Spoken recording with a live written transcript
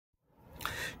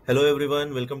Hello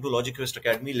everyone, welcome to Logic Quest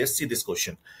Academy. Let's see this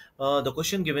question. The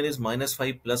question given is minus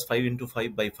 5 plus 5 into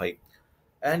 5 by 5.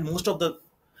 And most of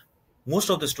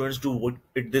the students do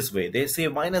it this way. They say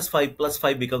minus 5 plus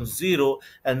 5 becomes 0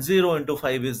 and 0 into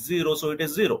 5 is 0, so it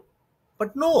is 0.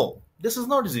 But no, this is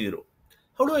not 0.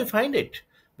 How do I find it?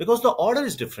 Because the order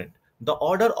is different. The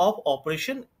order of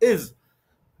operation is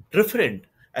different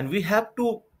and we have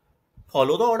to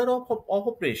follow the order of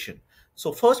operation.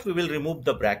 So first we will remove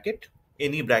the bracket,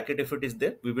 any bracket if it is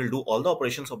there. We will do all the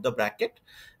operations of the bracket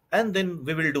and then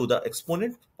we will do the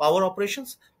exponent power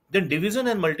operations. Then division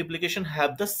and multiplication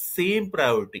have the same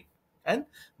priority and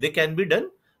they can be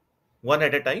done one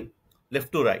at a time,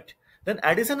 left to right. Then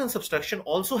addition and subtraction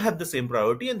also have the same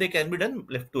priority and they can be done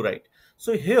left to right.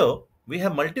 So here we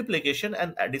have multiplication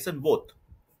and addition both,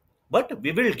 but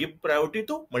we will give priority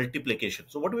to multiplication.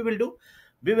 So what we will do,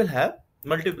 we will have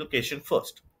multiplication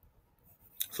first.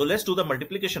 So let's do the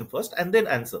multiplication first and then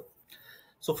answer.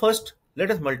 So first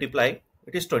let us multiply.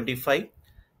 It is 25,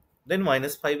 then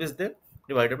minus 5 is there,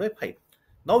 divided by 5.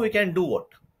 Now we can do what?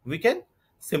 We can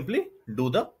simply do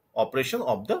the operation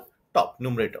of the top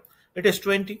numerator. It is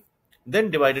 20,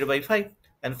 then divided by 5,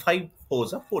 and 5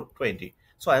 4s are 420.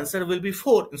 So answer will be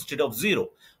 4 instead of 0.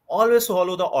 Always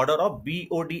follow the order of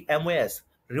BODMAS.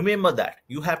 Remember that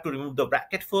you have to remove the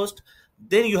bracket first,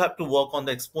 then you have to work on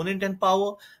the exponent and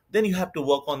power, then you have to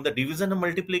work on the division and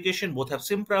multiplication, both have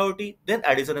same priority, then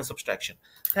addition and subtraction.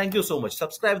 Thank you so much.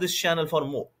 Subscribe this channel for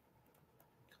more.